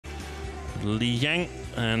Li Yang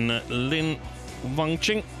and Lin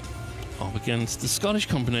Wangqing up against the Scottish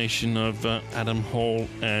combination of Adam Hall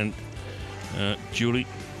and Julie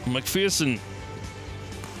MacPherson.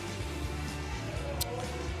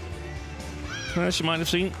 As you might have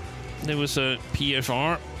seen, there was a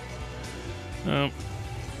PFR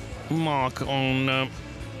mark on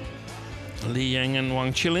Li Yang and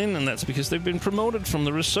Wang Qilin, and that's because they've been promoted from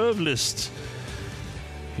the reserve list.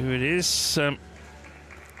 Here it is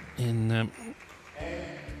in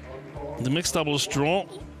the mixed doubles draw.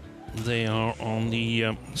 They are on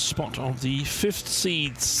the spot of the 5th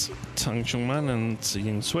seeds, Tang Chongman and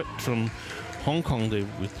Ying Sweat from Hong Kong. They've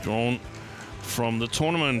withdrawn from the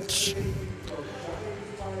tournament.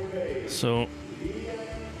 So,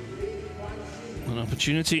 an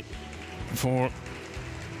opportunity for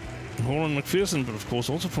Hall and MacPherson, but of course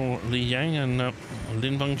also for Li Yang and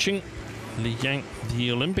Lin Wangqing. Li Yang,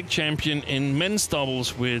 the Olympic champion in men's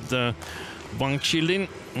doubles with Wang Qilin.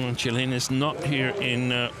 Wang Qilin is not here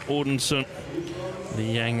in Odense.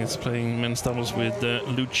 Li Yang is playing men's doubles with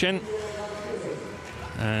Lu Chen.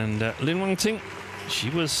 And Lin Wangqing, she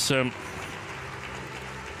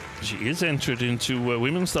is entered into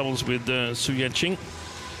women's doubles with Su Yaqing.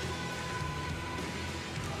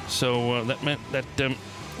 So that meant that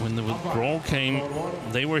when the withdrawal came,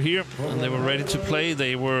 they were here and they were ready to play.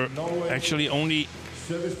 They were actually only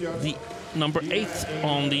the number 8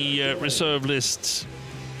 on the reserve list.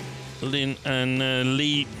 Lin and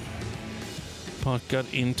Lee but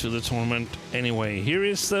got into the tournament anyway. Here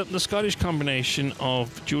is the Scottish combination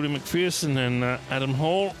of Julie MacPherson and Adam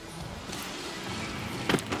Hall.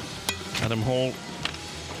 Adam Hall,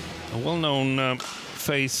 a well-known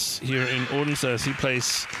face here in Odense as he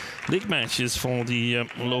plays league matches for the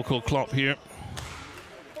local club here.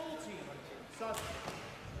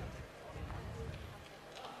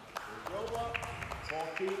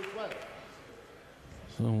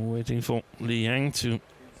 So waiting for Li Yang to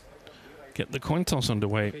get the coin toss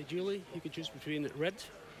underway. Okay, Julie, you can choose between red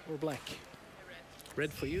or black.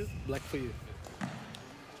 Red for you, black for you.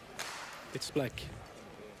 It's black.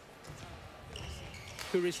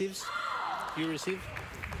 Who receives? You receive.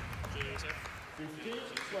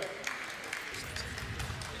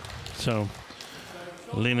 So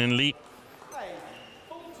Lin and Lee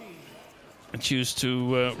choose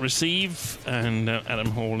to receive, and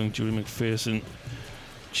Adam Hall and Julie MacPherson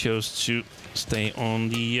chose to stay on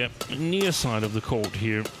the near side of the court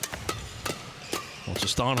here, or to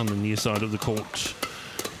start on the near side of the court.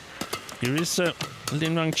 Here is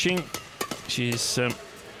Lin Wangqing. She's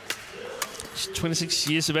 26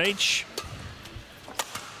 years of age.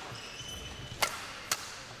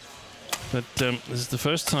 But this is the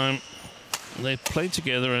first time they played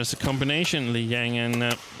together as a combination, Li Yang and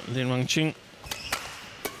Lin Wangqing.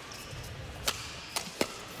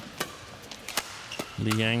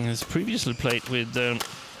 Li Yang has previously played with Lin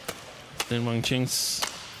Wangqing's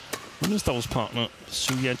women's doubles partner,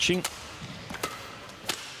 Su Yaqing.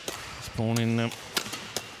 He's born in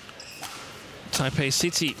Taipei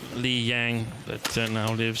City, Li Yang, but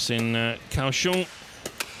now lives in Kaohsiung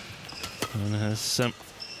and has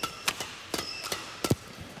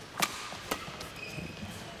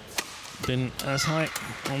been as high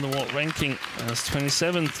on the world ranking as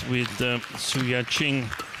 27th with Su Yaqing.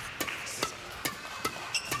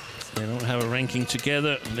 They don't have a ranking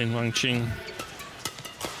together, Lin Wangqing.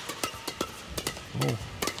 Oh,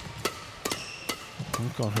 I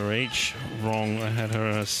got her age wrong. I had her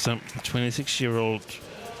as 26-year-old.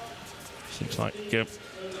 Seems like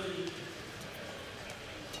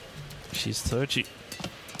she's 30.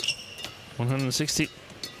 160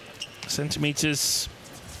 centimeters.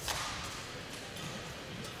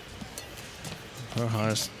 Her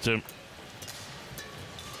highest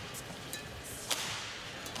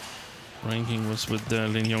ranking was with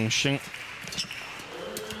Lin Yongxing.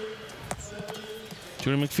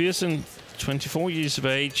 Julie MacPherson, 24 years of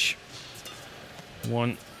age,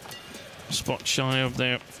 one spot shy of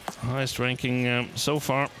their highest ranking so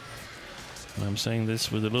far. And I'm saying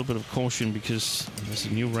this with a little bit of caution because there's a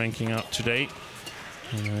new ranking out today.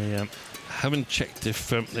 And I haven't checked if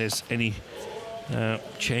there's any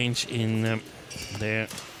change in their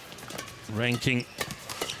ranking.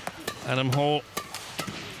 Adam Hall,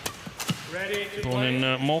 born in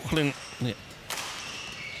Mauchline. Yeah.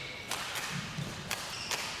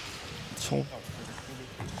 Tall.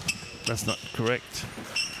 That's not correct.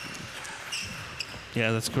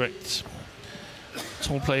 Yeah, that's correct.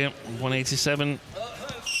 Tall player, 187,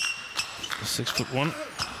 6'1",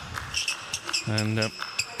 and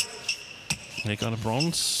they got a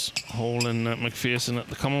bronze. Hall and MacPherson at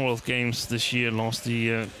the Commonwealth Games this year lost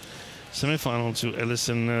the Semi-final to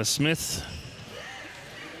Ellison Smith.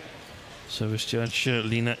 Service judge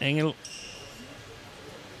Lena Engel.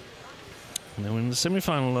 And then in the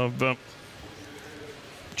semi-final of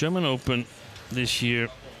German Open this year,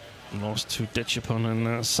 lost to Detchapon and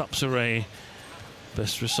Sapsiré.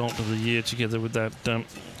 Best result of the year, together with that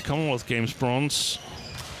Commonwealth Games bronze.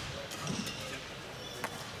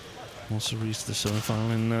 Also reached the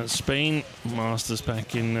semi-final in Spain Masters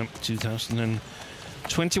back in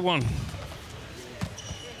 2021.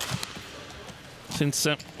 Since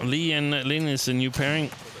Lee and Lin is a new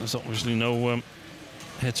pairing, there's obviously no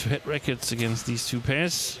head-to-head records against these two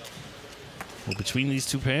pairs, or between these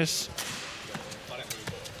two pairs.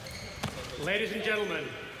 Ladies and gentlemen,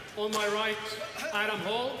 on my right, Adam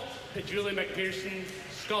Hall and Julie MacPherson,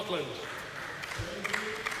 Scotland.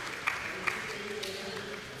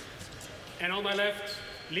 And on my left,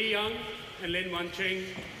 Li Yang and Lin Wanqing,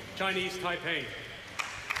 Chinese Taipei.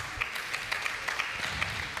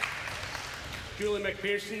 Julie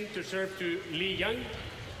MacPherson to serve to Li Yang.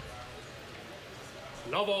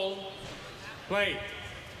 Love all, play.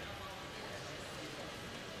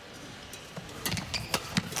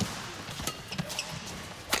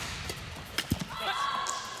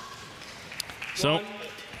 So,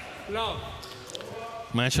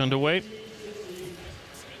 match underway.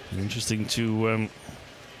 Interesting to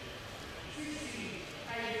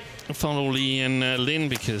follow Lee and Lin,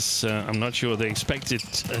 because I'm not sure they expected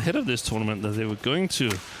ahead of this tournament that they were going to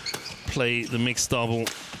play the mixed double.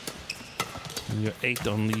 When you're 8th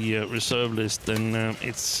on the reserve list, then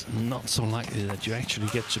it's not so likely that you actually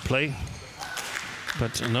get to play.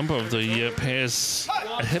 But a number of the pairs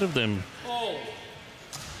ahead of them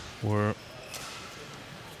were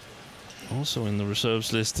also in the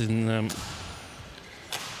reserves list in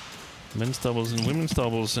men's doubles and women's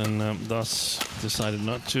doubles, and thus decided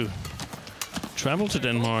not to travel to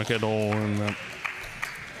Denmark at all. And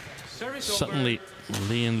suddenly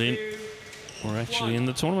Lee and Lin were actually in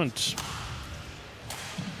the tournament.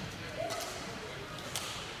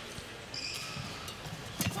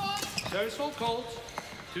 Service full called,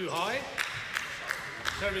 too high.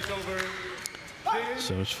 Service over,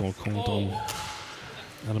 Service full called on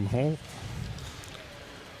Adam Hall.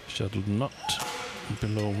 Shuttled not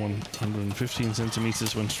below 115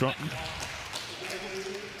 centimeters when struck.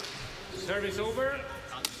 Service over,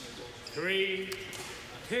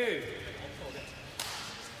 3-2.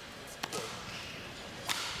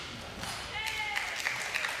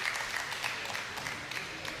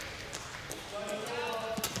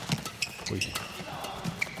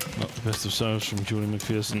 Not the best of serves from Julie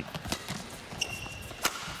MacPherson.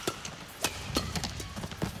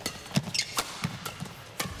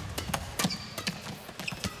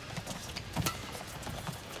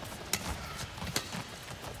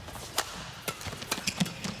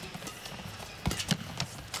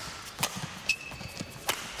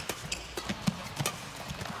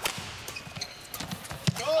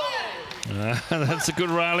 That's a good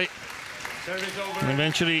rally. And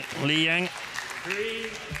eventually Li Yang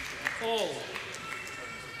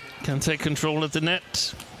can take control of the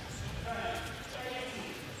net.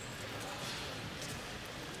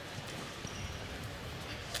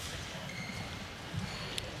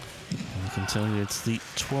 I can tell you it's the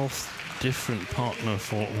 12th different partner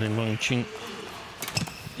for Lin Wanqing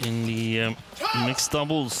in the mixed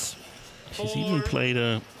doubles. She's even played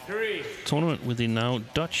a tournament with the now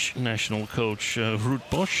Dutch national coach Ruud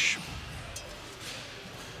Bosch.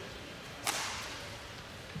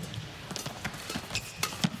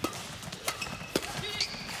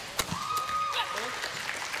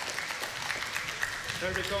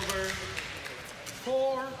 Service over,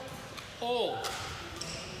 4-all.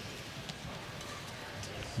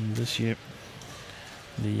 This year,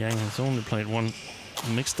 Li Yang has only played one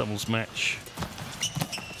mixed doubles match.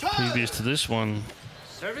 Previous to this one,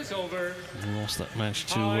 service over. He lost that match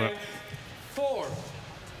to 4.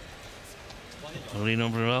 Rino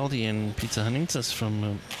Beraldi and Peter Hanintas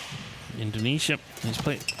from Indonesia. He's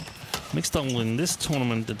played mixed double in this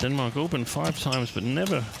tournament, the Denmark Open, 5 times, but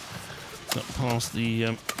never got past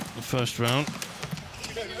the first round.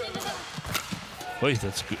 Wait,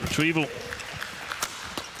 that's a good retrieval.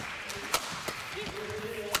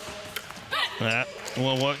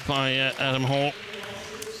 Well worked by Adam Hall.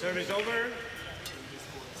 Service over,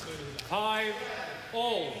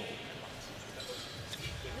 5-all.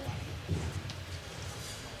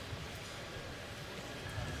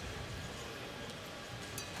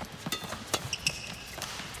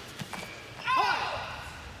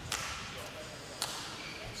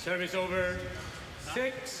 Service over,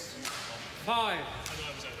 6-5.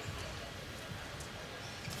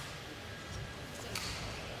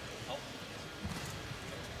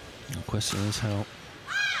 The question is how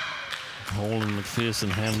Hall and MacPherson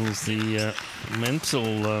handles the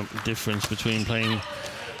mental difference between playing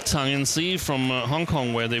Tang and Si from Hong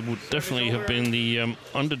Kong, where they would definitely have been the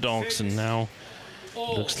underdogs, and now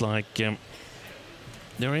it looks like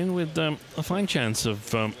they're in with a fine chance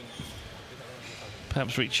of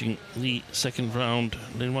perhaps reaching the second round.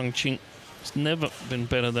 Lin Wangqing has never been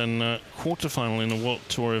better than quarterfinal in a World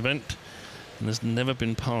Tour event, and has never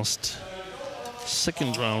been past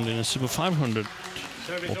second round in a Super 500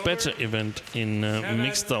 or better event in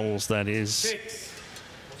mixed doubles, that is.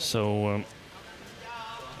 So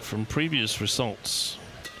from previous results,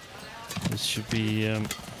 this should be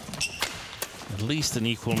at least an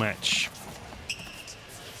equal match.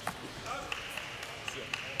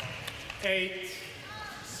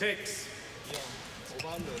 8-6.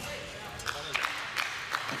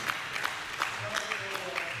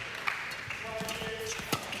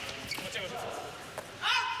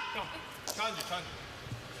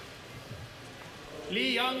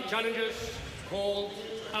 Li Yang challenges called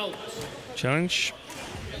out. Challenge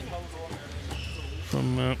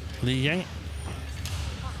from Li Yang.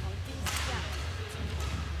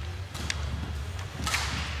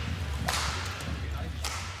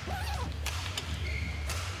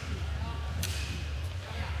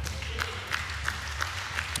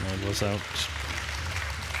 That was out.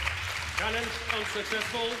 Challenge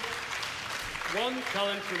unsuccessful. One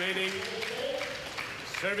challenge remaining.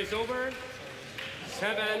 Service over.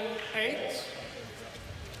 7-8.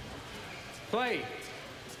 Play.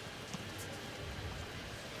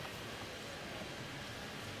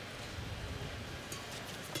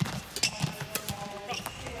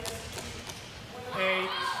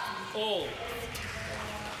 All.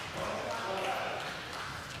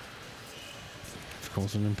 Of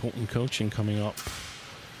course, an important coaching coming up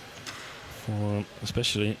for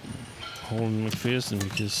especially Hall and MacPherson,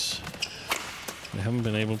 because they haven't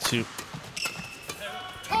been able to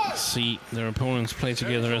see their opponents play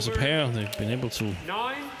together as a pair. They've been able to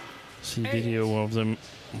see video of them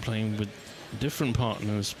playing with different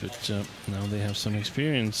partners, but now they have some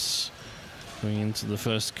experience going into the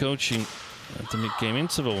first coaching at the mid-game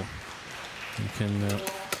interval. You can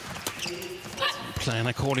plan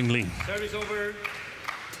accordingly. Service over.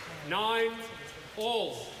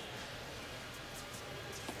 9-all.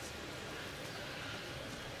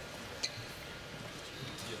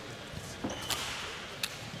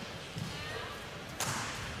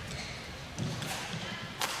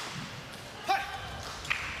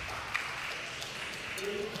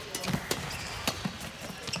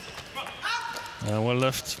 Well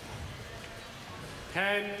left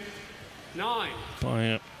 10-9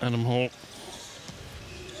 by Adam Hall.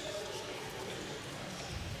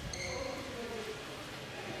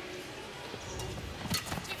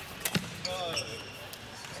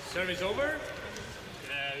 Service over.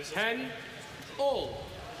 10-all.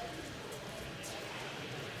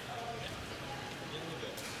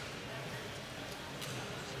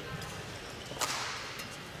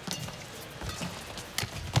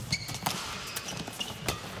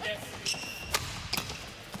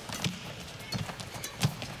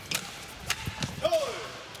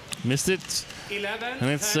 Missed it. 11,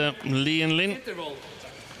 and it's Li and Lin interval.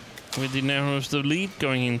 with the narrowest of lead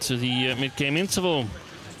going into the mid-game interval.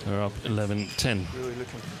 They're up 11-10. Really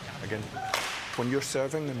looking, again, when you're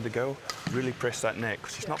serving them to go, really press that net,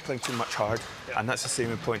 because she's not playing too much hard, and that's the same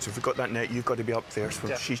in points. If we've got that net, you've got to be up there. So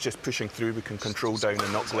when she's just pushing through, we can control down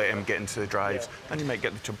and not let him get into the drives. And you might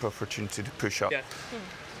get the jump opportunity to push up.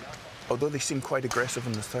 Although they seem quite aggressive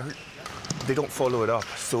in the third, they don't follow it up.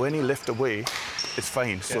 So any lift away is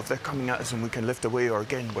fine. So if they're coming at us and we can lift away, or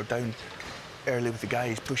again, we're down early with the guy,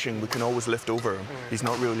 he's pushing, we can always lift over him. He's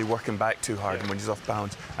not really working back too hard when he's off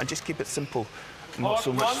balance. And just keep it simple, not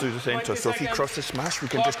so much through the centre. So if he crosses smash, we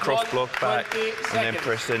can just cross block back and then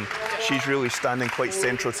press in. She's really standing quite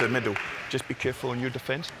central to the middle. Just be careful on your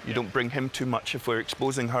defence. You don't bring him too much if we're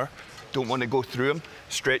exposing her. Don't want to go through him.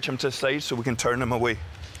 Stretch him to the side so we can turn him away.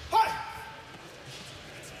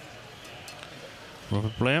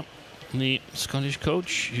 Robert Blair, the Scottish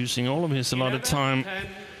coach, using all of his allotted time.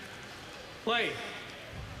 Play.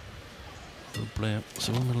 Robert Blair,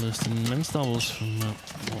 silver medalist in men's doubles from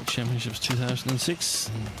World Championships 2006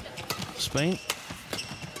 in Spain.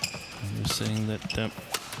 And you're saying that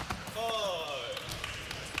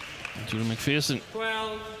Julie MacPherson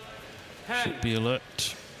should be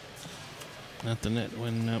alert at the net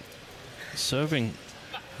when serving,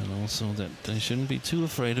 and also that they shouldn't be too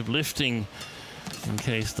afraid of lifting in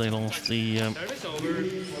case they lost the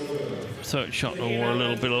third shot or were a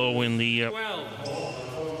little bit low in the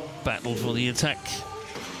battle for the attack.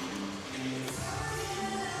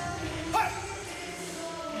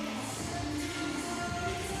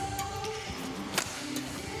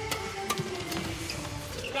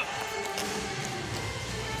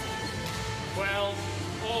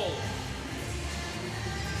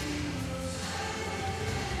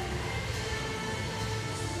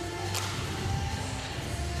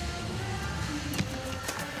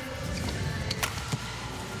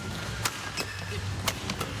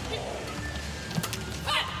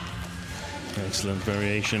 Excellent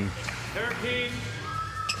variation. 13,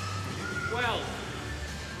 12.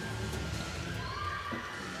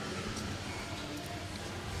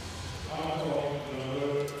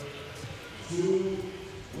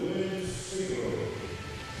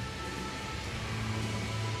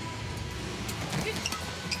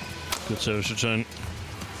 Good service return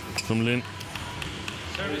from Lynn.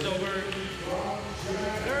 Service over.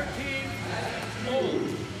 13, all.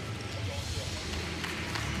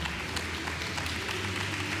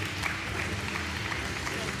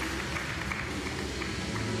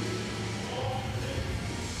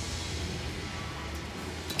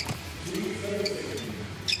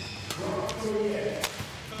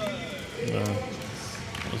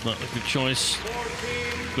 Was not a good choice.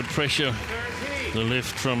 14, Good pressure. 13. The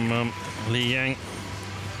lift from Li Yang.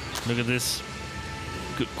 Look at this.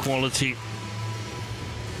 Good quality.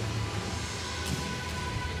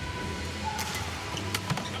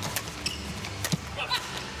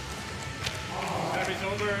 Service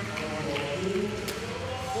over.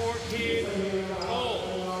 14, all.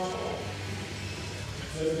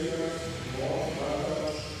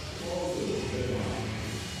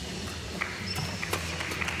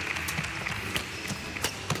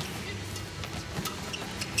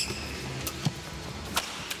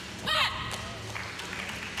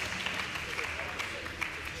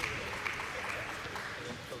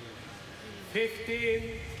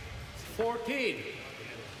 Fifteen, 14.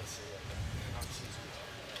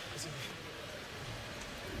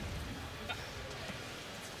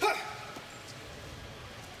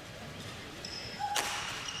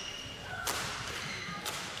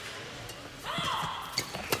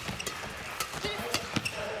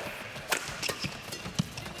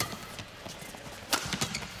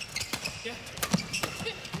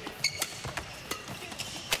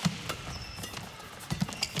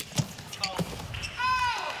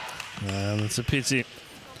 It's a pity.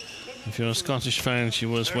 If you're a Scottish fan, she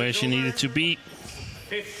was where she needed to be.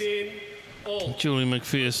 15, all. Julie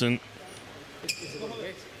MacPherson.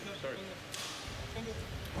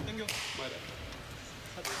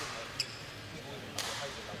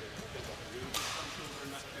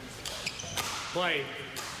 Play.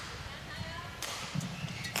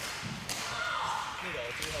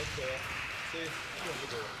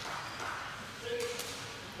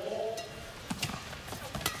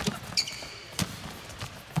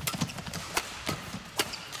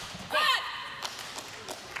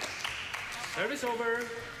 Service over.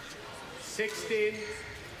 16,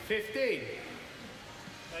 15.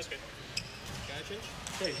 That's good. Can I change?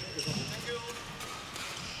 Change. Thank you.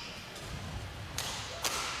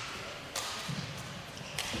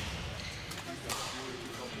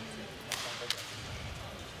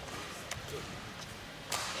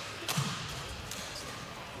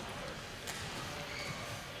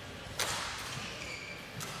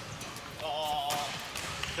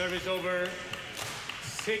 Service over.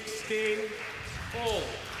 16, all.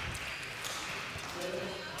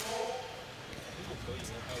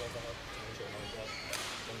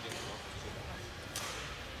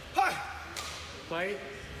 Play.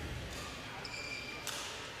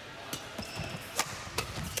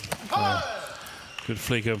 Good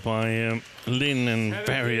flicker by Lin, and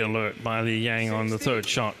very alert by Li Yang on the third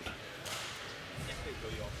shot.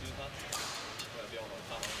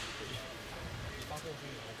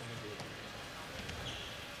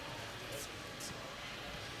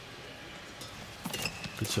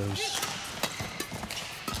 Good service.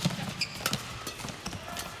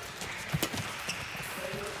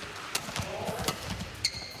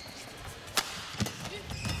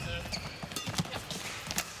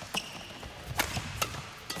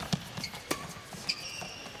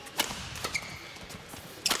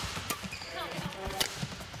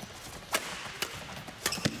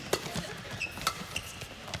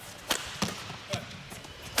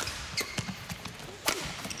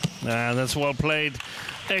 That's well played.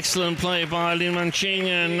 Excellent play by Lin Manqing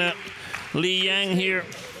and Li Yang here.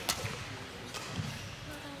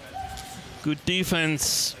 Good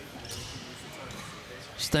defense.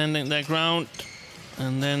 Standing their ground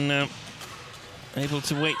and then able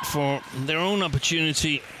to wait for their own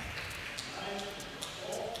opportunity.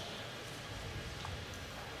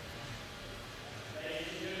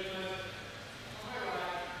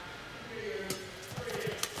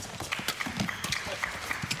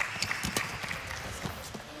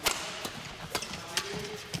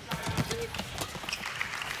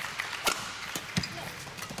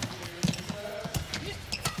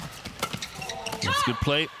 Good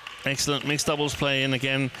play, excellent mixed doubles play, and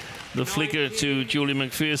again the flicker to Julie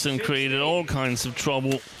MacPherson created all kinds of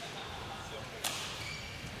trouble.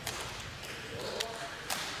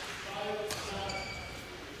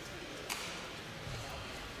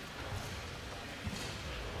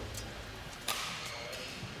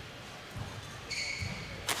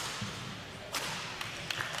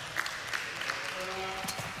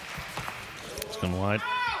 one wide.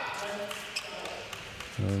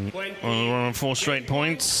 And on the run of 4 straight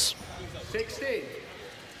points. 16.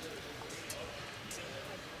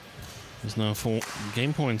 There's now 4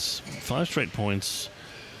 game points, 5 straight points.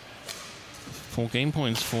 4 game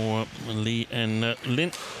points for Lee and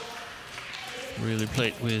Lin. Really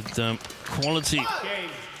played with quality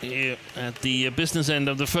here at the business end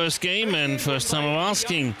of the first game, and first time of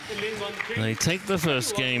asking. They take the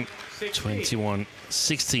first game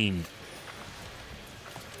 21-16.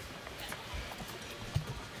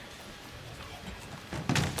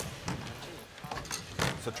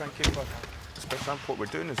 So try and keep our split ramp. What we're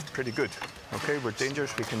doing is pretty good. Okay, we're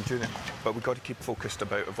dangerous, we can do it, but we've got to keep focused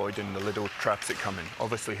about avoiding the little traps that come in.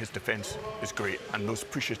 Obviously his defence is great, and those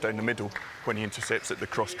pushes down the middle when he intercepts at the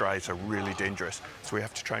cross drives are really dangerous. So we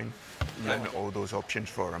have to try and limit all those options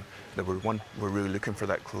for him. We're really looking for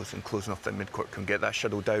that close, and closing off that mid-court can get that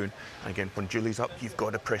shuttle down. And again, when Julie's up, you've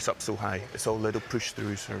got to press up so high. It's all little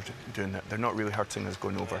push-throughs that are doing that. They're not really hurting us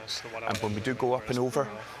going over. And when we do go up and over,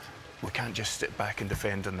 we can't just sit back and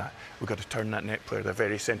defend on that. We've got to turn that net player. They're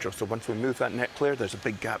very central. So once we move that net player, there's a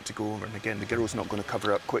big gap to go over. And again, the girl's not going to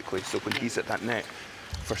cover up quickly. So when he's at that net,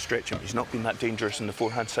 for stretching, he's not been that dangerous on the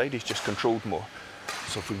forehand side. He's just controlled more.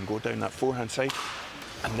 So if we can go down that forehand side,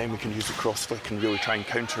 and then we can use the cross flick and really try and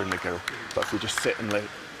counter in the girl. But if we just sit and let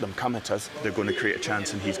them come at us, they're going to create a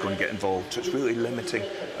chance and he's going to get involved. So it's really limiting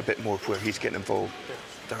a bit more where he's getting involved.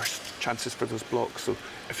 There's chances for those blocks, so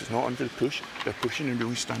if it's not under the push, they're pushing and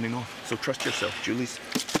really standing off. So trust yourself. Julie's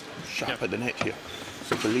sharp at the net here,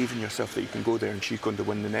 so believe in yourself that you can go there and she's going to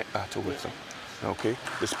win the net battle with them. Okay,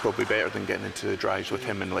 this is probably better than getting into the drives with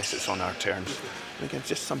him unless it's on our terms. And again,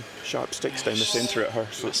 just some sharp sticks down the centre at her,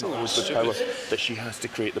 so it's not always the power that she has to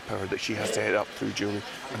create the power, that she has to head up through Julie,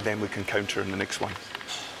 and then we can counter in the next one.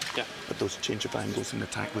 Yeah. But those change of angles in the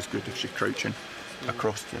attack was good. If she's crouching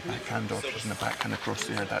across the backhand, or if she's in the backhand across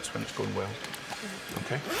there, that's when it's going well.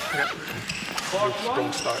 Okay? Court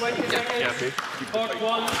 1, 20 seconds. Okay. Court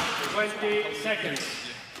 1, 20 seconds.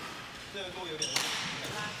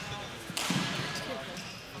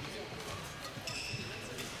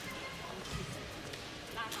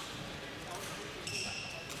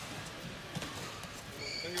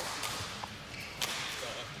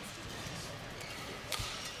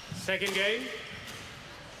 Second game.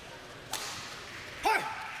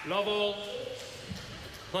 Love all.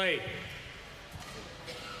 Play.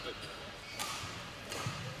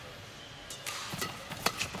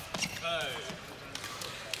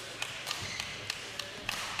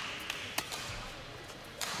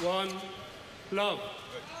 One. Love.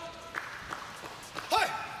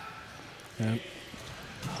 Yeah.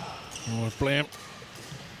 Lord Blair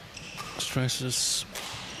stresses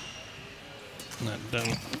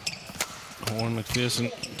that Warren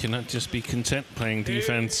MacPherson cannot just be content playing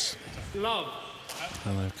defense. Love.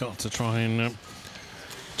 And they've got to try and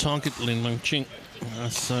target Lin Mengqing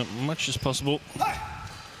as much as possible.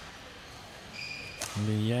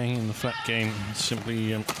 Li Yang in the flat game is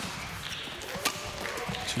simply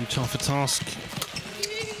too tough a task.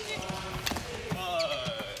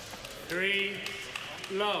 3.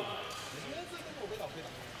 Love.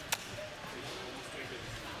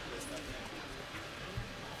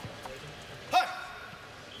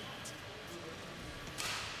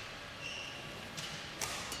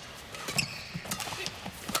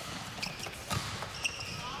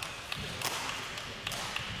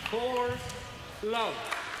 Love.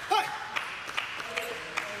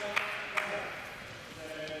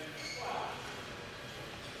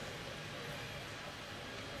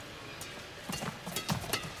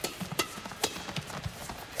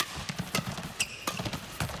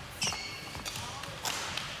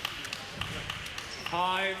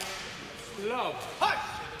 Five. Love.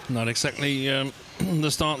 Not exactly the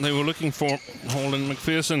start they were looking for, Hall and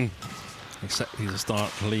MacPherson. Exactly the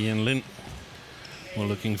start Lee and Lin were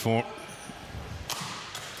looking for.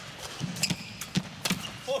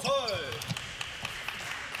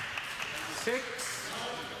 6.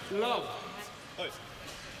 Love.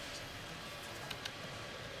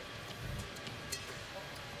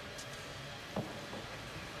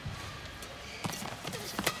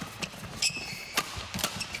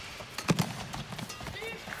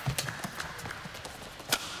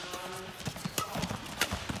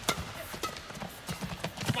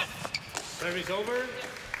 Service over.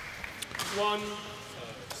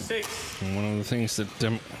 1-6. And one of the things that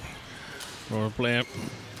Robert Blair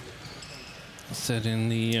said in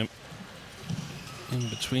the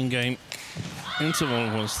in-between game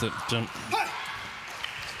interval was that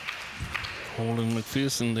Hall and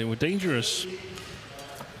MacPherson, they were dangerous.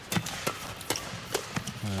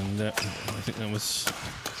 And I think that was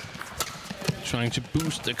trying to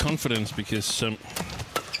boost their confidence because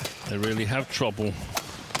they really have trouble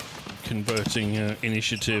converting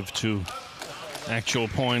initiative to actual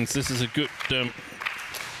points. This is a good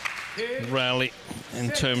rally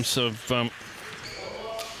in terms of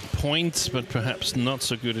points, but perhaps not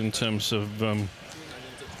so good in terms of the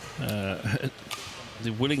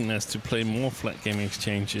willingness to play more flat game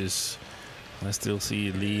exchanges. I still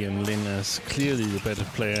see Lee and Lin as clearly the better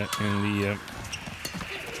player in the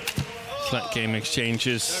flat game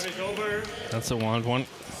exchanges. That's a wild one.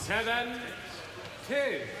 7-2.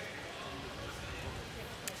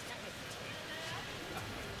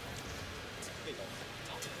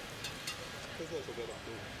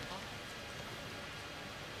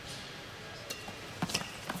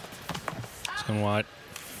 It's gone wide.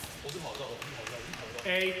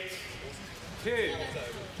 8-2.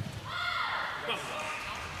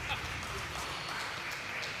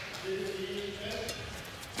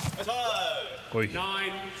 Oi.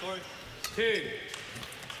 9-2.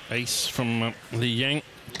 Ace from Li Yang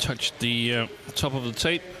touched the top of the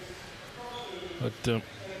tape, but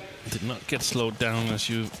did not get slowed down as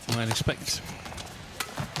you might expect.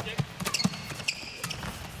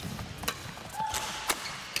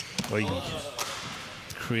 Oi.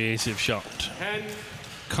 Creative shot. 10.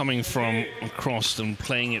 Coming from across and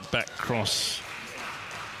playing it back cross.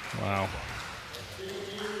 Wow.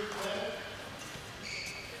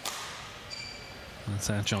 That's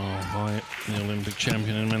agile by the Olympic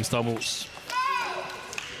champion in men's doubles.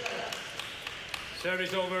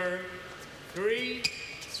 Service over. 3-10.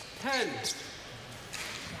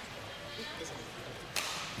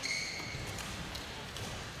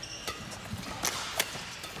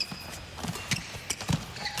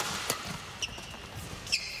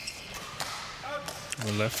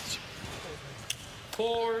 The left.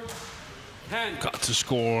 4-10. Got to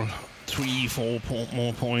score 3-4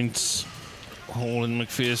 more points. Hall and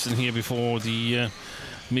MacPherson here before the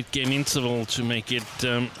mid-game interval to make it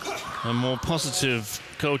a more positive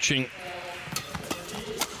coaching.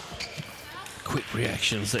 Quick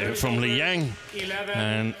reactions there from Li Yang. 11.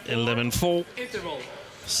 And 11-4. Interval.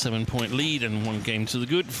 7-point lead and 1 game to the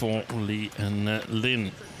good for Lee and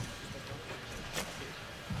Lin.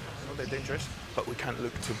 I know they're dangerous, but we can't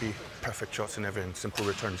look to be perfect shots in everything, simple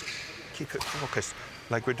returns. Keep it focused,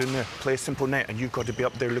 like we're doing there. Play a simple net, and you've got to be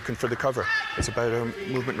up there looking for the cover. It's about a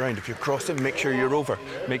movement round. If you're crossing, make sure you're over.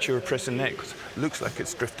 Make sure you're pressing net, 'cause it looks like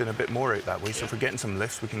it's drifting a bit more out that way. So if we're getting some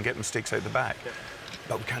lifts, we can get mistakes out the back.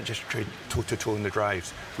 But we can't just trade toe-to-toe in the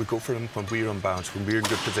drives. We go for them when we're on balance, when we're in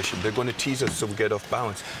good position. They're going to tease us so we get off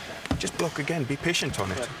balance. Just block again, be patient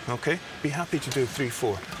on it, okay? Be happy to do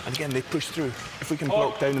 3-4. And again, they push through. If we can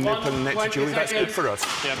block down and they're putting the net to Julie, that's good for us,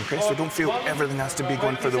 okay? So don't feel everything has to be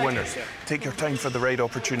going for the winners. Take your time for the right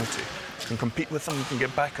opportunity. You can compete with them, you can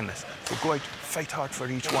get back on this. So go out, fight hard for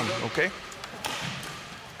each one, okay?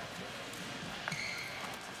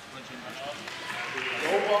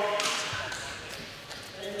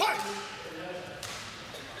 Bye.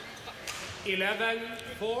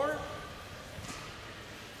 11-4.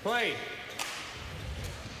 Play.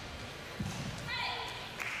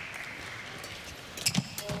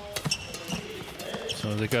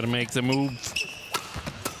 So they got to make the move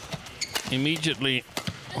immediately,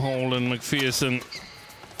 Hall and MacPherson,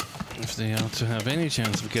 if they are to have any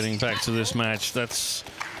chance of getting back to this match. That's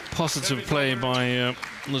positive play by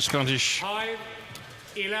the Scottish.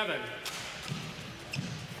 5-11.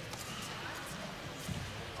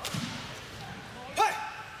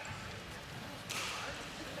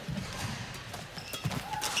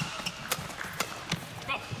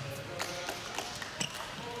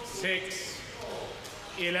 Six,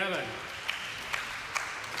 11.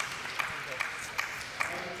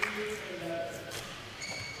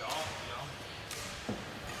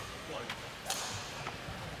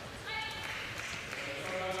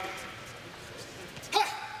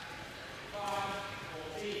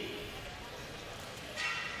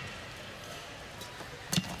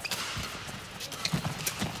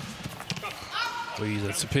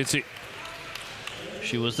 That's a pity.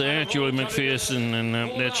 She was there, Julie MacPherson, and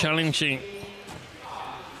they're challenging.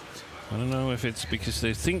 I don't know if it's because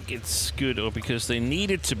they think it's good or because they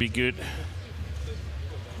need it to be good.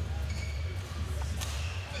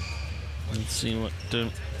 Let's see what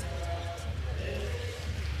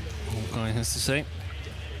Hawkeye has to say.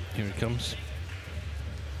 Here it comes.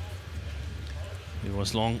 It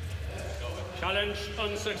was long. Challenge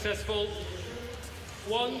unsuccessful.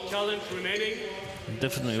 1 challenge remaining.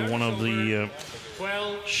 Definitely one of the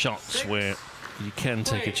 12 shots where you can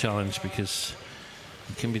take a challenge because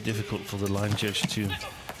it can be difficult for the line judge to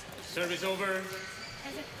service over.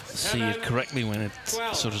 see it correctly when it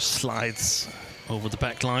sort of slides over the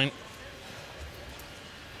back line.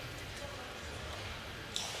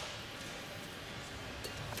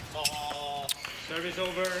 Service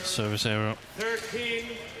over. Service error.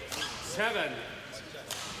 13-7.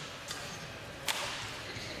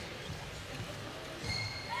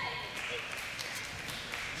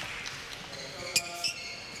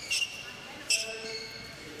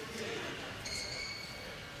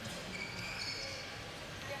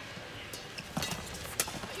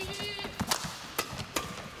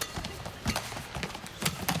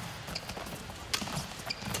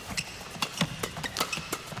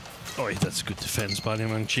 Oh, that's good defense by Liu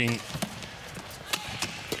Mengqing.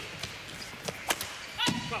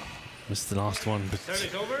 Missed the last one, but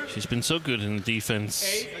she's been so good in the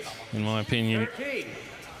defense, in my opinion,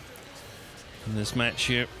 in this match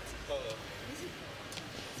here.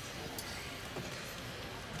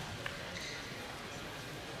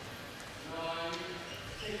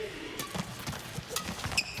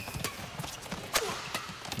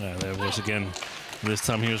 Yeah, there it was again. This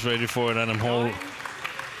time he was ready for it, Adam Hall.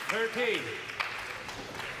 13.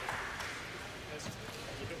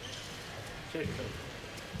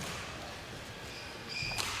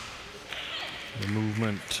 The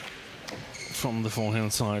movement from the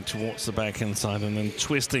forehand side towards the backhand side and then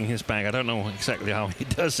twisting his back. I don't know exactly how he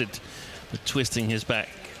does it, but twisting his back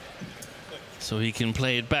so he can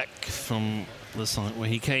play it back from the side where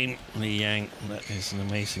he came. The Yang, that is an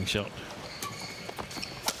amazing shot.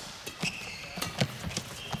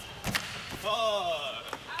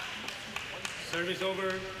 Service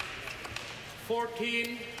over.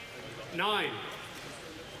 14-9.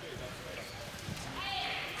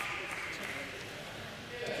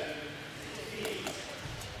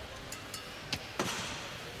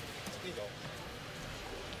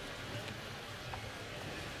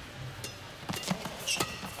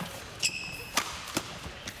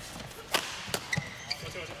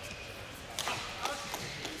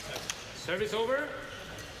 Service over.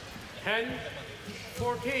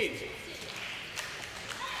 10-14.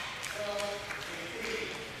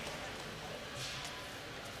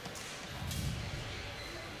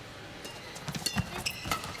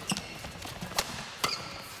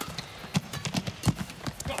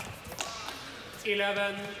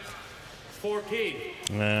 $11-14.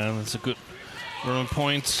 That's a good run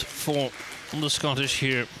point for the Scottish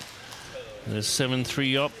here. They're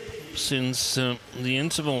 7-3 up since the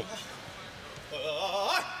interval.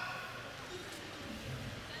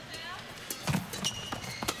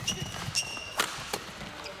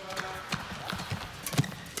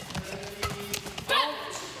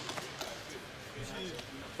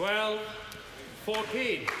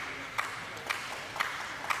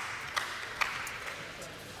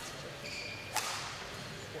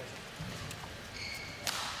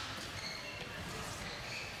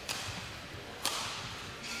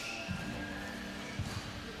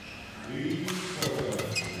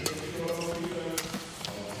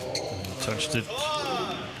 Touched it.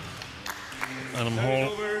 Adam Hall.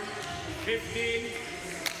 Over 15-12.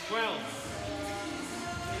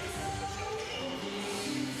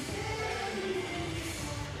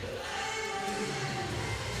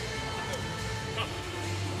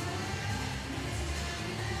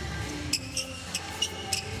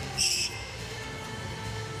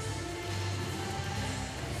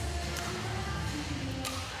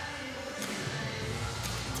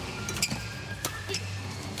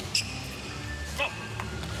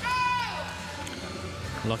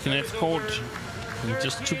 Lucky net court, with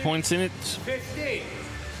just 2 points in it. 15.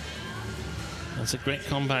 That's a great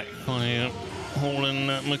comeback by Hall and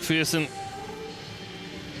MacPherson.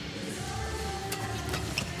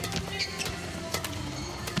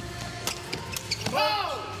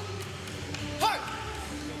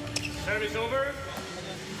 Service over.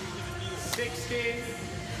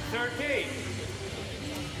 16-13.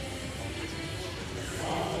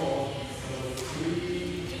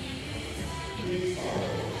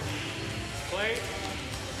 Play.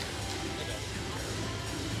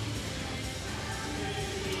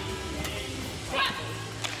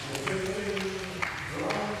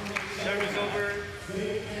 Service over.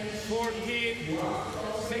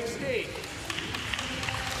 14-16.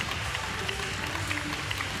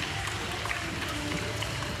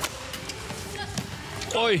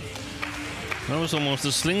 Oi! That was almost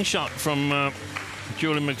a slingshot from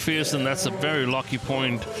Julie MacPherson. That's a very lucky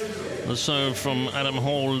point. The serve from Adam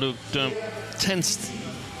Hall looked tensed.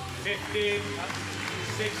 15-16.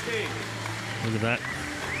 Look at that.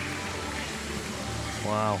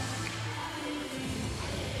 Wow.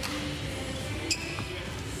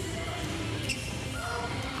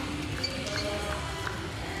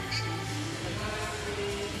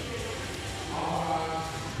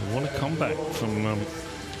 What a comeback from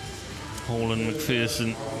Hall and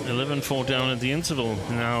MacPherson. 11-4 down at the interval.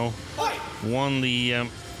 Now won the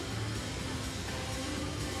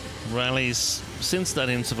rallies since that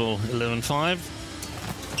interval. 11-5.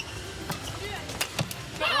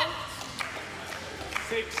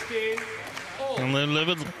 16. And they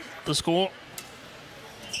leveled the score.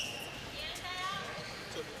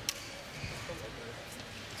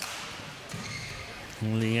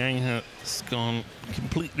 Liang has gone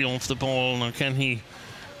completely off the ball. Now can he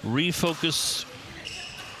refocus?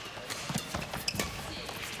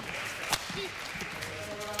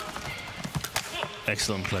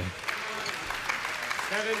 Excellent play.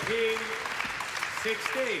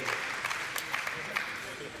 17-16.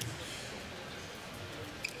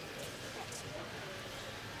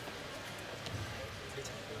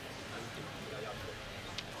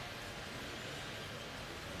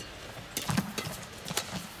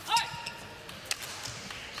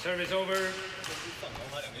 Service over.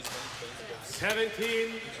 17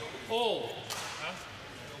 all.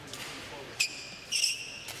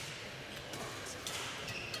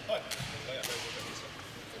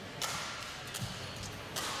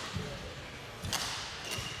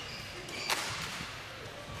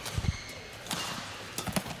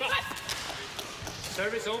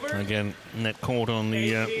 Service over. Again, net caught on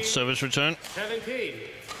the service return. 17.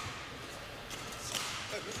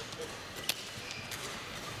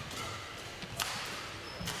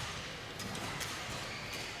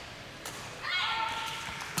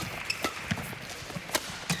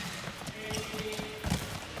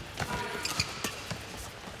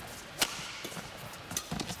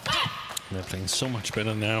 They're playing so much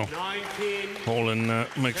better now. 19. Hall and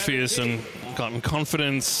MacPherson gotten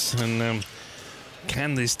confidence, and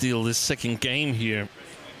can they steal this second game here?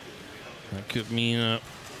 That could mean a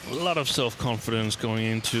lot of self-confidence going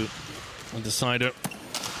into a decider.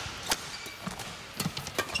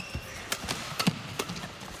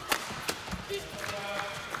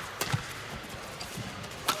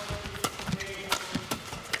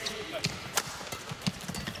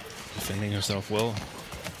 Defending herself well.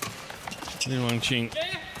 Li Wangqing.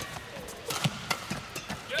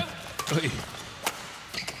 Oi.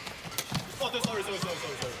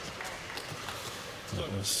 That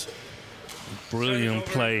was a brilliant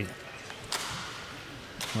play.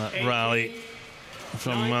 That rally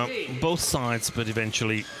from both sides, but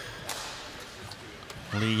eventually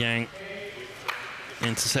Li Yang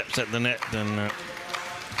intercepts at the net and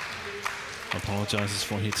apologizes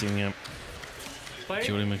for hitting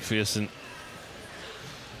Julie MacPherson.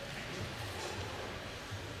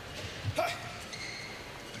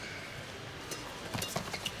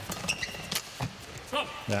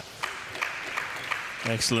 Yeah.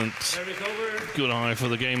 Excellent. Good eye for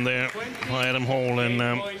the game there by Adam Hall,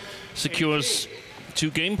 and secures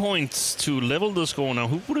 2 game points to level the score. Now,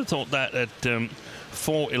 who would have thought that at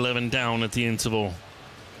 4-11 down at the interval?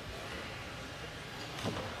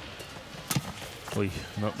 Oy,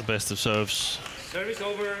 not the best of serves. Service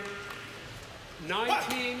over.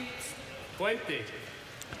 19-20.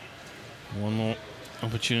 One more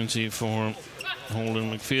opportunity for Hall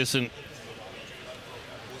and MacPherson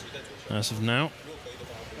as of now.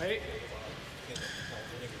 Hey.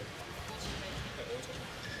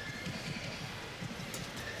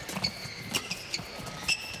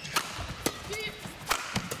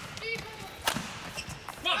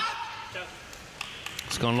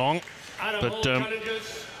 It's gone long, but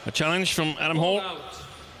a challenge from Adam Hall.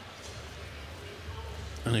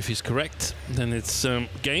 And if he's correct, then it's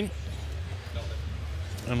game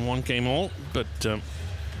and 1 game all. But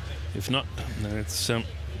if not, then it's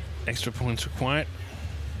extra points required.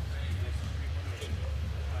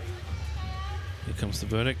 Here comes the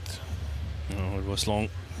verdict. Oh, it was long.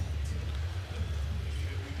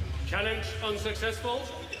 Challenge unsuccessful.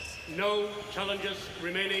 No challenges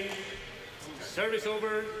remaining. Service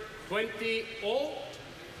over. 20 all.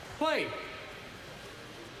 Play.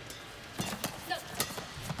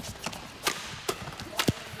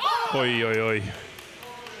 Oi, oi, oi.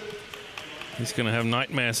 He's going to have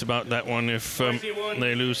nightmares about that one if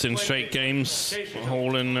they lose in straight games.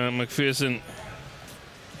 Hall and MacPherson.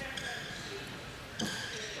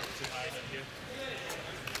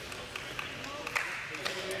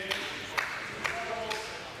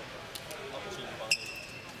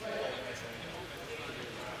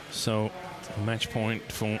 So, a match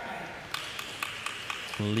point for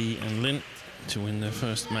Lee and Lin to win their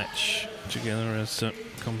first match together as a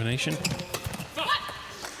combination.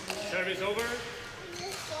 Service over.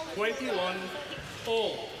 21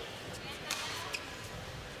 all.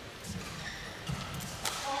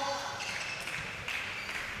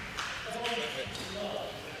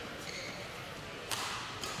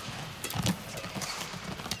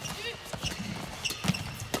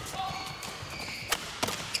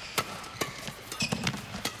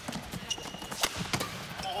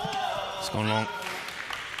 going long.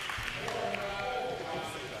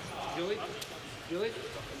 Julie,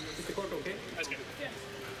 is the court okay? That's good.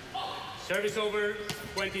 Service over,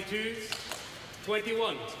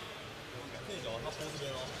 22-21.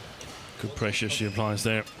 Good pressure she applies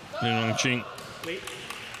there, Lin Rongqing.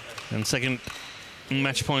 And second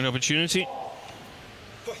match point opportunity.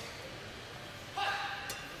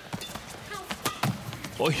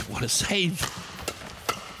 Boy, what a save.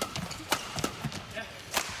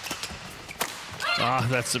 Ah,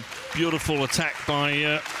 that's a beautiful attack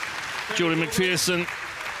by Julie MacPherson.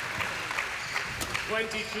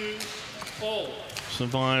 22-all.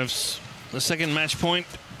 Survives the second match point.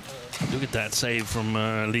 Look at that save from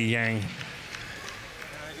Li Yang.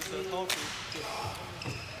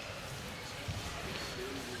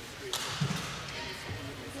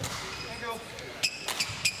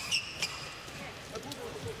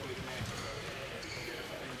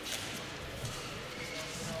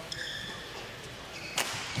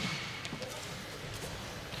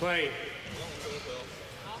 Play.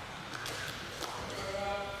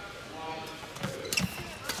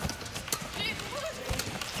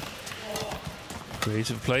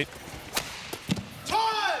 Creative play.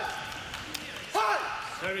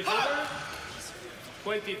 Service over,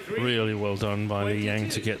 23. Really well done by Li Yang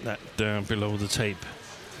to get that below the tape.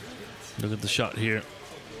 Look at the shot here.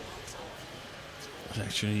 It's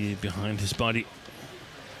actually behind his body.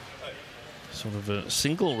 Sort of a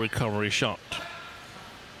single recovery shot.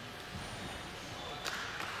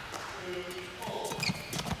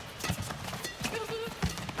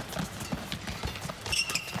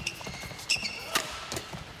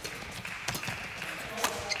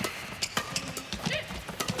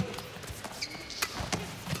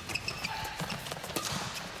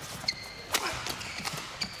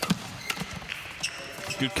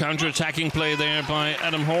 Good counter-attacking play there by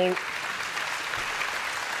Adam Hall.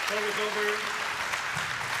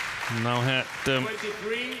 Now had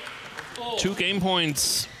 2 game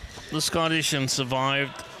points, the Scottish, and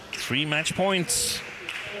survived 3 match points.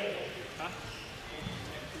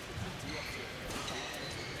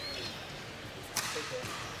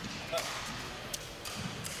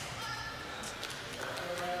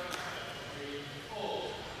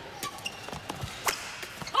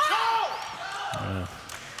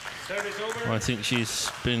 I think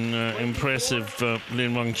she's been impressive,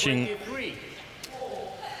 Lin Rongqing.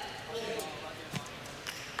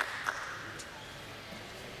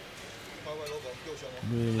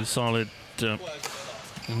 Really solid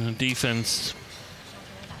defense.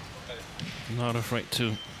 Not afraid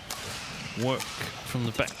to work from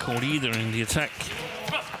the backcourt either in the attack.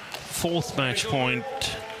 4th match point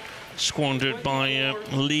squandered by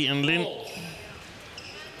Li and Lin.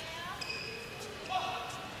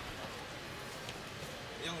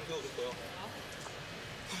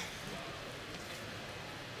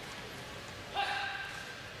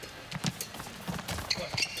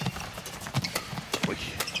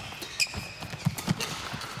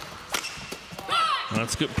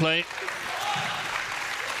 That's good play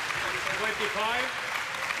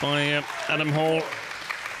 25 by Adam Hall.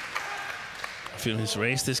 I feel he's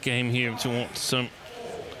raced this game here towards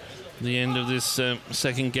the end of this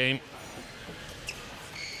second game.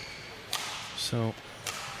 So,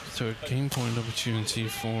 3rd game point opportunity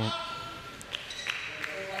for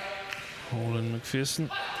Hall and MacPherson.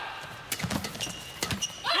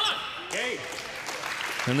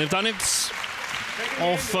 And they've done it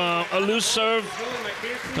off a loose serve,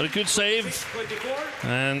 but a good save.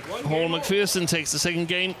 And Hall MacPherson takes the second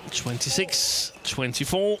game,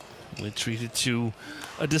 26-24. We're treated to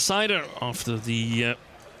a decider after the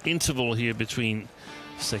interval here between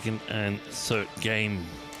second and third game.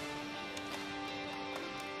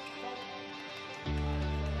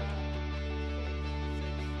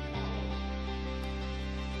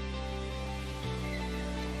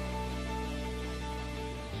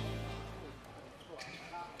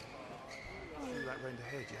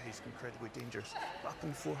 He's incredibly dangerous. Up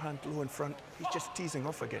in forehand, low in front, he's just teasing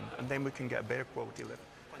off again, and then we can get a better quality lift.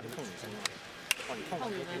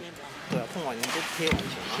 对啊，碰完人就贴往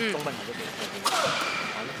前嘛，中半场就给后面，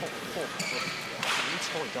然后后你一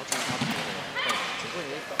抽你就要跟他拼了，对，只不过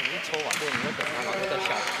你一抽完，或者你要等他，然后再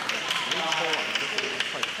下来，你一抽完你就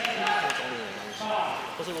快过中路的东西，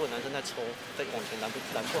或是如果男生在抽，再往前拦不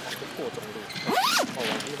好就过中路，哦，往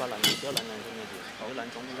前就把拦住，不要拦男生那边，然后拦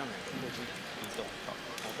中路让两个后进移动，好，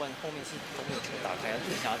不然后面是中路球打开，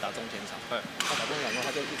你想要打中前场，他打中前场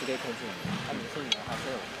他就一直可以控制你，他每次你还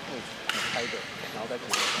是有位置开的。 然后再补，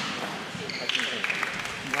再进攻。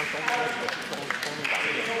你让中路打这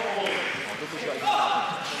个，哦，都不需要一直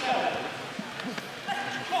打。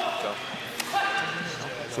走。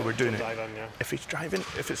So we're doing it. Dive in, yeah. If he's driving,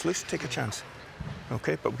 if it's loose, take a chance.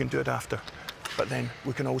 Okay, but we can do it after. But then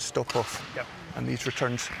we can always stop off. Yep. And these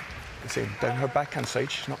returns, the same. Down her backhand side,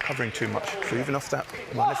 she's not covering too much. So even off that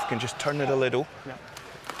one, if you can just turn it a little,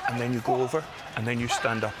 and then you go over, and then you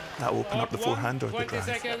stand up. That'll open up the forehand or the drive.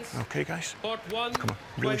 Okay, guys? Come on,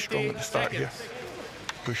 really strong at the start here.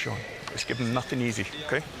 Push on. Let's give them nothing easy,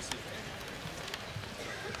 okay?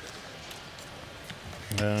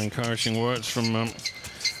 Encouraging words from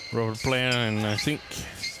Robert Blair, and I think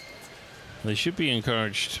they should be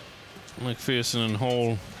encouraged, MacPherson and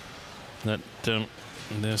Hall, that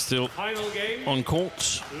they're still on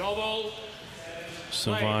courts.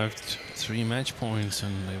 Survived 3 match points,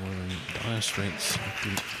 and they were in dire straits.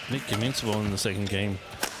 Nick Invincible in the second game.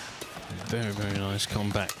 Very, very nice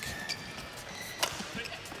comeback.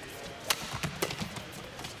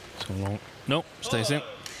 So long. No, stays in.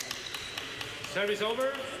 Service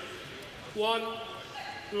over. 1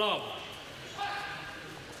 love.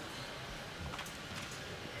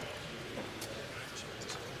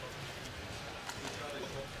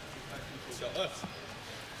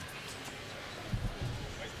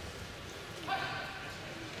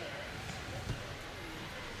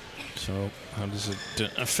 So how does it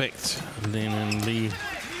affect Lin and Lee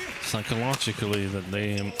psychologically that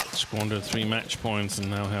they squandered 3 match points and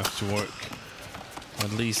now have to work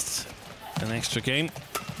at least an extra game?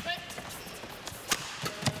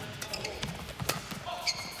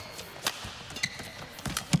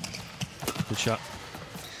 Good shot.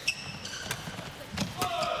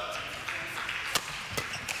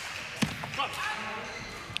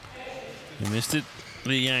 He missed it.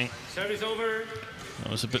 Li Yang. Service over.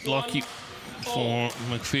 That was a bit lucky for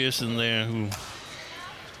MacPherson there, who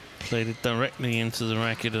played it directly into the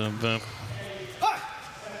racket of the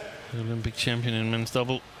Olympic champion in men's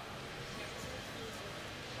double.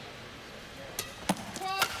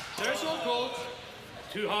 There's no call.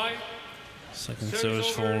 Too high. Second service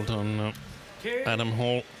fault on Adam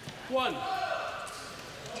Hall. 1.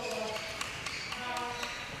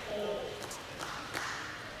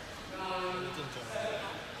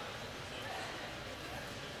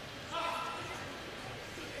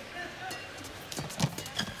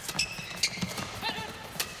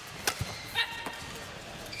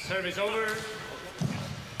 Service over.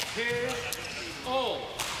 Here. All.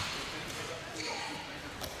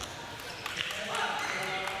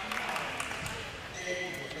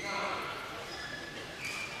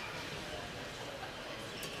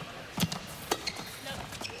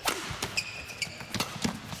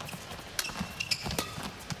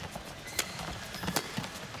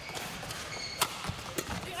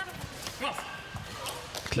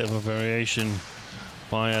 Clever variation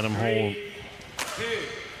by Adam Hall. 2.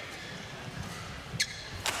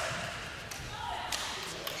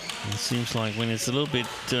 It seems like when it's a little bit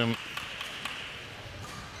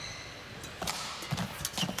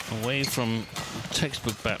away from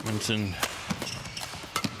textbook badminton,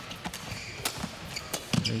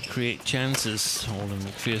 they create chances, Hall and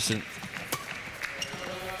MacPherson.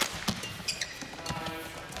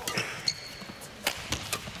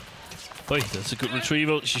 Boy, that's a good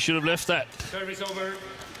retrieval. She should have left that. Service over.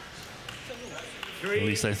 At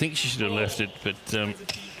least I think she should have left it, but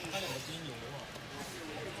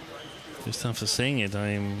just after saying it,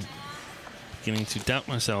 I'm beginning to doubt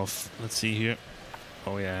myself. Let's see here.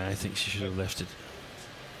 Oh yeah, I think she should have left it.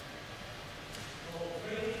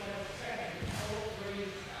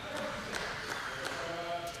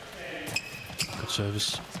 Good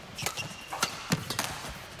service.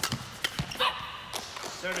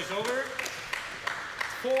 Service over.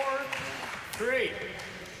 4-3.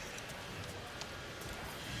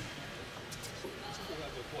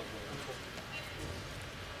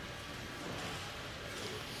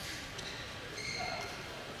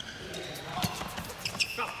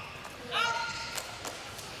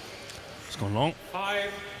 It's gone long.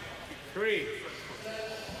 5-3.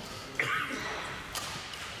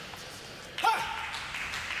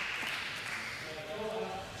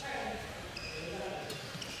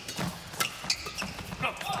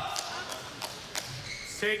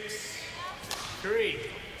 Six, 3.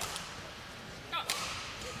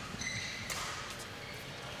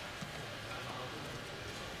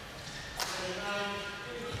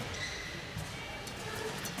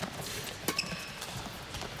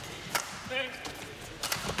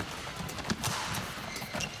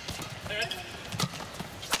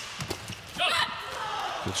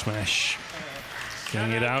 Good smash.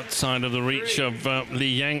 Getting it outside of the reach of Li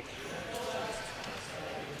Yang.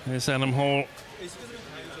 There's Adam Hall.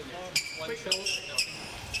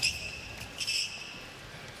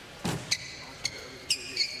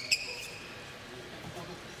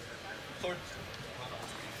 Court.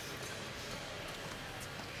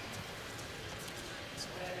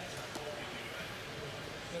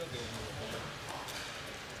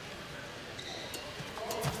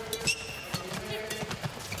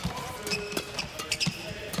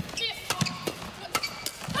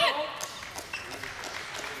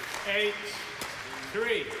 Eight,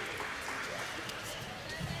 3.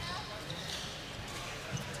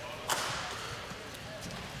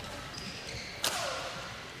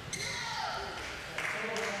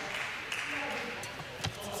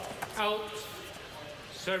 Out.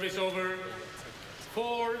 Service over.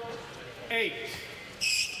 4, 8.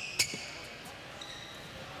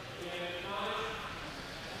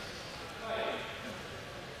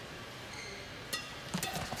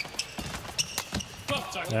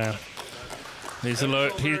 Yeah, he's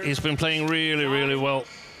alert. He's been playing really, really well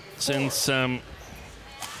since they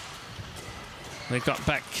got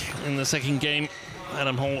back in the second game.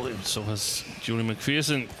 Adam Hall, so has Julie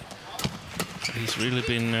MacPherson. He's really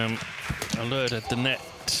been alert at the net.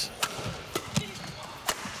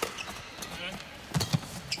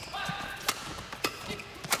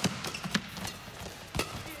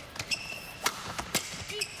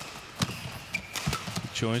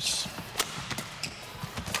 Choice.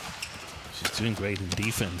 She's doing great in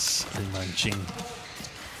defense, Lin Manqing.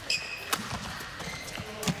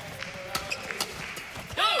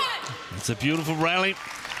 It's a beautiful rally.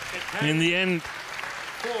 In the end,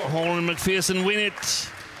 Hall and MacPherson win it.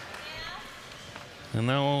 And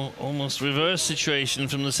now almost reverse situation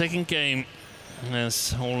from the second game,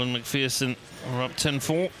 as Hall and MacPherson are up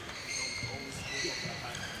 10-4.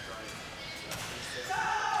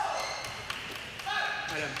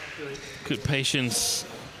 Good patience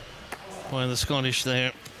by the Scottish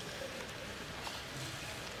there.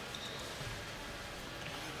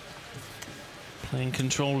 Playing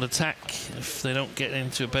controlled attack. If they don't get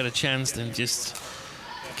into a better chance, then just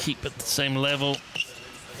keep at the same level.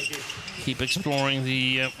 Keep exploring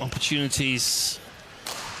the opportunities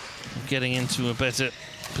of getting into a better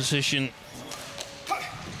position.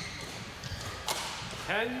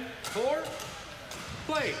 10-4.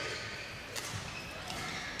 Play.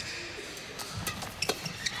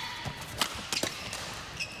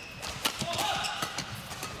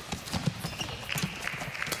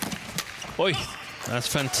 Boy, that's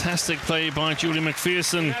fantastic play by Julie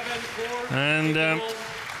MacPherson. And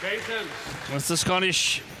it's the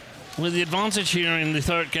Scottish with the advantage here in the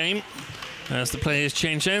third game as the players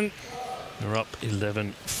change end. They're up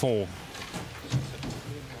 11-4.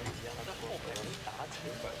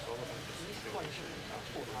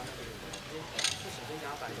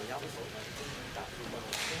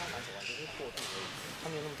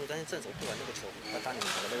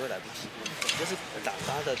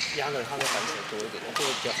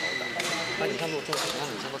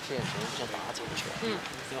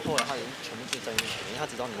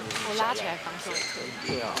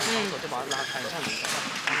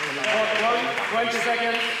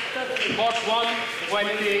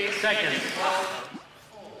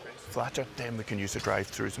 Flatter, then we can use the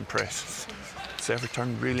drive-throughs and press. Serve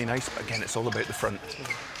return, really nice, but again, it's all about the front.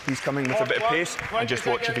 He's coming with a bit of pace, and just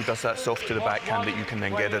watch if he does that soft to the backhand that you can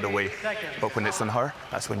then get it away. But when it's on her,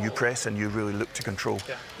 that's when you press and you really look to control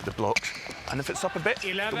the blocks. And if it's up a bit,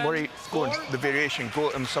 don't worry, go on the variation, go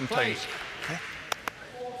at him sometimes. Okay?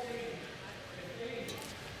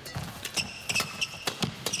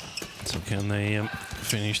 So can they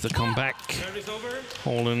finish the comeback?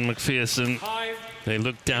 Hall and MacPherson, they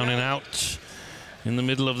look down and out in the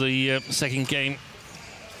middle of the second game.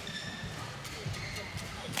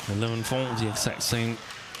 11-4, the exact same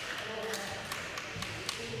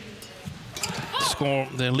score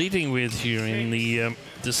they're leading with here in the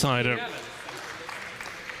decider.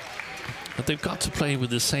 But they've got to play with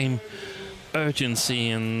the same urgency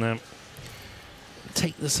and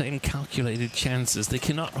take the same calculated chances. They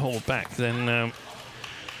cannot hold back. Then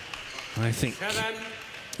I think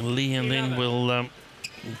Lee and Lin will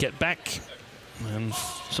get back. And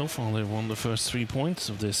so far they've won the first 3 points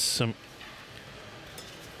of this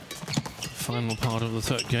final part of the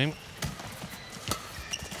third game.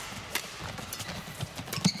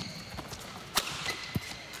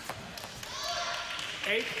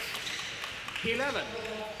 Eight, 11.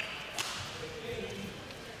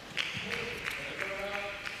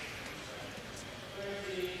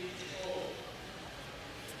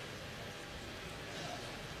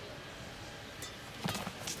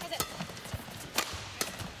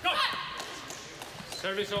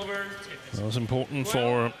 Service over. That was important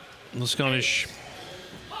for the Scottish.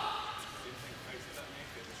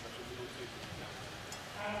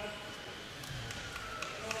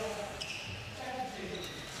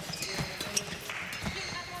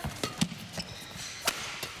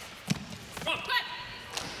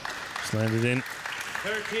 Just landed in.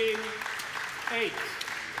 13-8.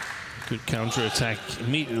 Good counter-attack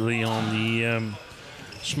immediately on the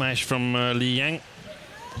smash from Li Yang.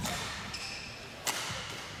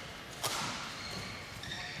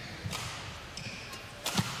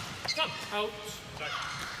 Out.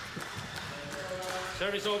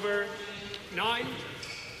 Service over.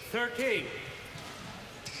 9-13.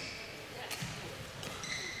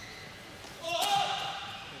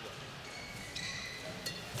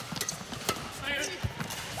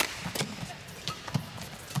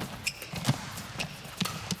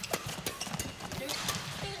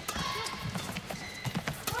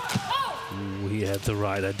 He had the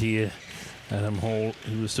right idea. Adam Hall,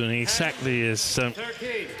 he was doing exactly as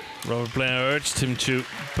Robert Blair urged him to,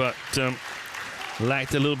 but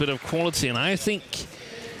lacked a little bit of quality. And I think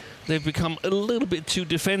they've become a little bit too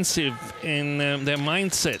defensive in their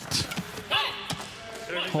mindset.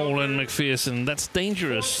 Hall and MacPherson, that's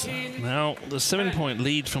dangerous. Now the 7-point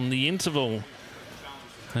lead from the interval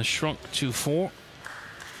has shrunk to 4.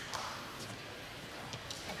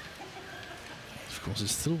 Of course,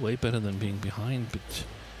 it's still way better than being behind, but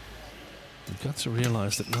you've got to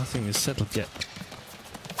realize that nothing is settled yet.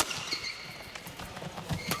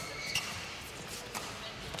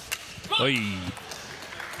 Oy.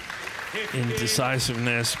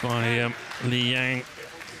 Indecisiveness by Li Yang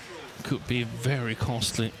could be very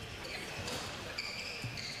costly.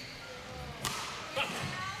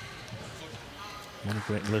 What a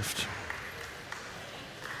great lift.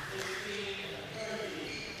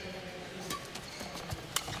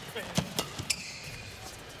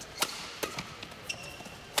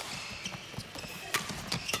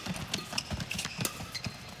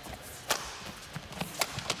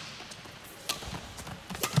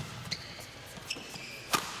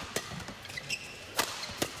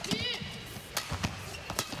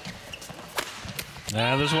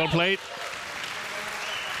 That's well played.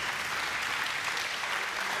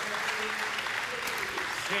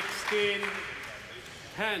 Sixteen,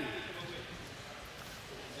 10.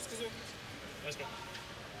 Let's go.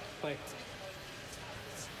 Play.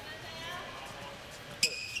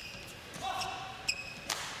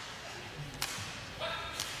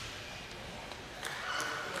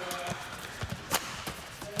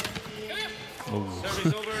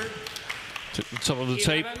 Service over. Took the top of the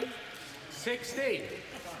tape. 16.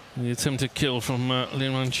 The attempted kill from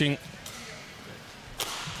Lin Wanqing.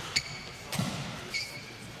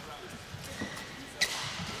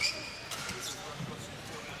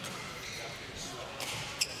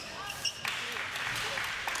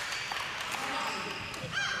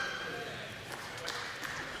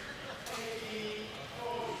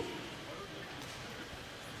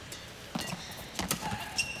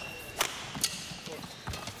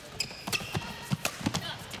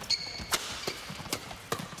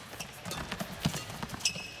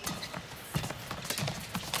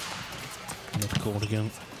 Called again.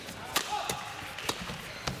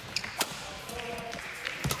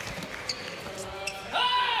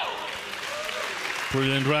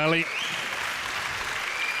 Brilliant rally.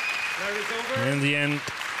 In the end,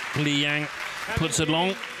 Li Yang puts it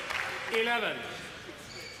long. 11.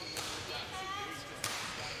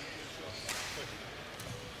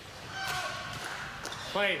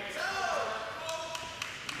 Play.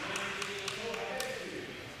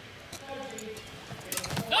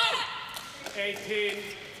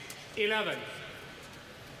 18-11.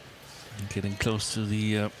 Getting close to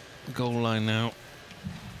the goal line now.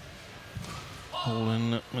 Hall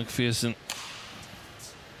and MacPherson.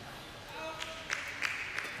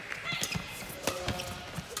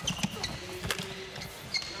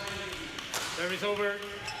 Service over.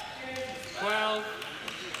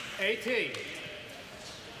 12-18.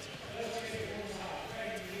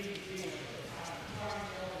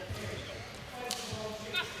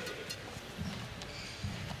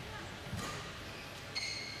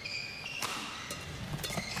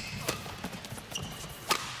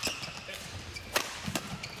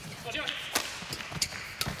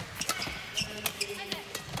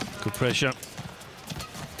 Good pressure.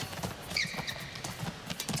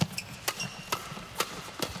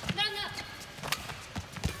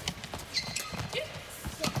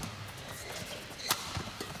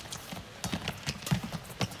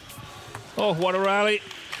 Oh, what a rally.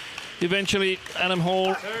 Eventually, Adam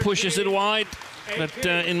Hall pushes it wide. But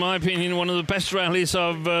in my opinion, one of the best rallies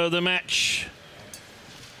of the match.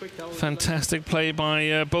 Fantastic play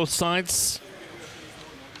by both sides.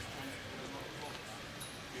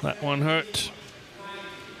 That one hurt.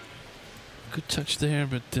 Good touch there,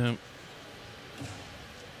 but Lin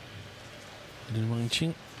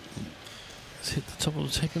Wanqing has hit the top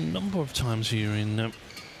of the tape a number of times here in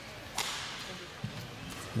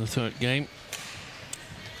The third game.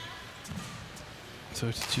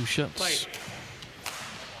 32 shots. Play.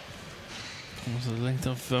 What's the length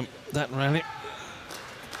of that rally?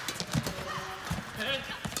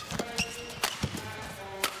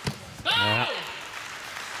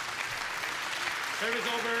 Service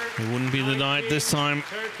over. It wouldn't be denied this time.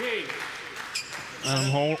 Turkey. Adam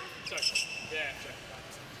Hall. Sorry. Yeah, sorry.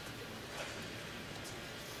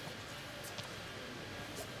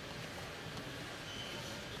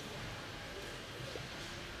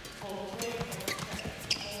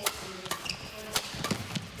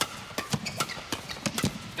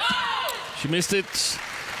 She missed it,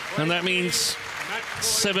 and that means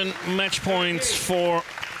 7 match points for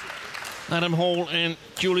Adam Hall and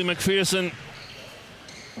Julie MacPherson.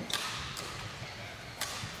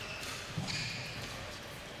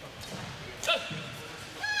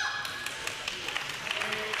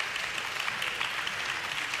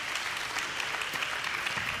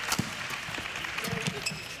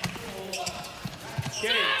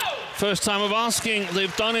 First time of asking,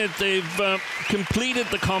 they've done it, they've completed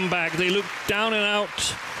the comeback. They looked down and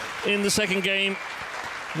out in the second game.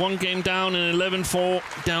 1 game down and 11-4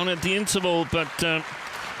 down at the interval, but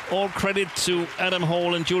all credit to Adam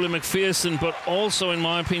Hall and Julie MacPherson, but also, in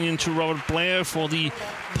my opinion, to Robert Blair for the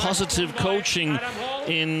positive coaching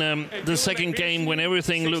in the second game when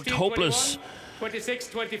everything looked hopeless.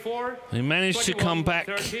 26-24. They managed to come back.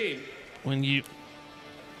 When you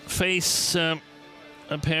face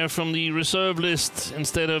a pair from the reserve list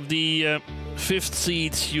instead of the 5th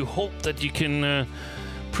seed, you hope that you can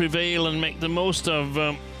prevail and make the most of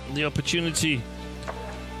the opportunity.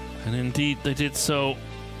 And indeed, they did so.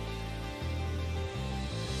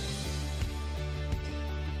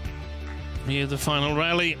 Here, the final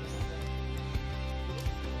rally.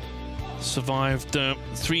 Survived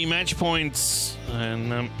 3 match points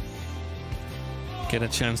and get a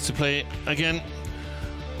chance to play again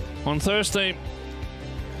on Thursday.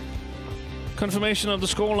 Confirmation of the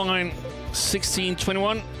scoreline: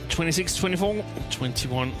 16-21, 26-24,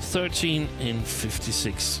 21-13 in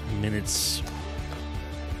 56 minutes.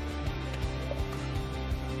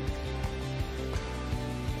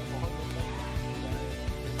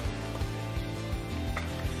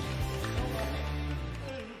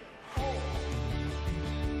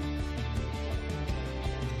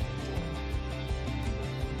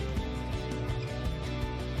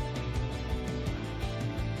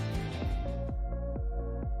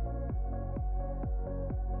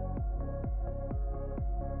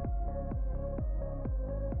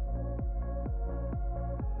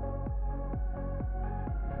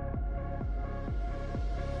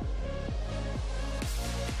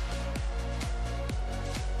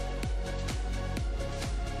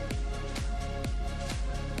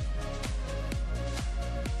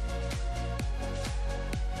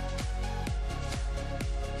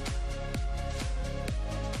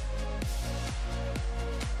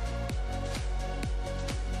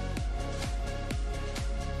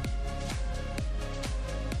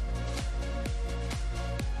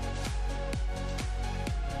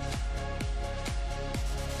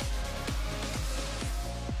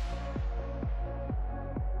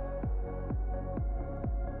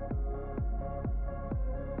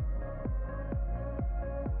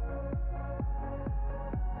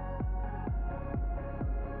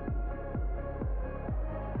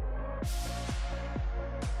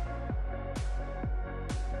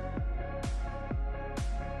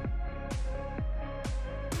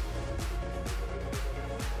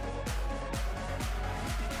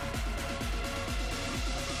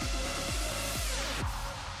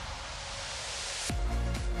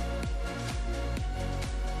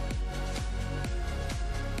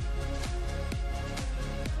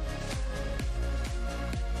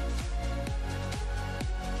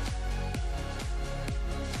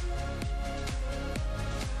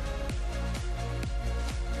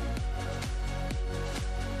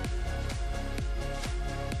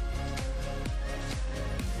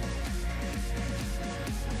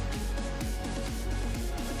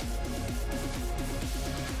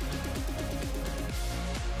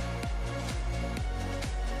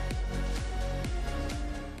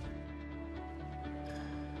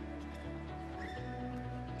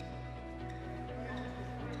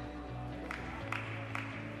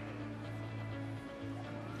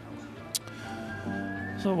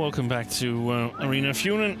 So welcome back to Arena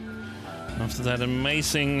Funen. After that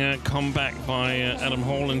amazing comeback by Adam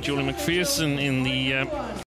Hall and Julie MacPherson in the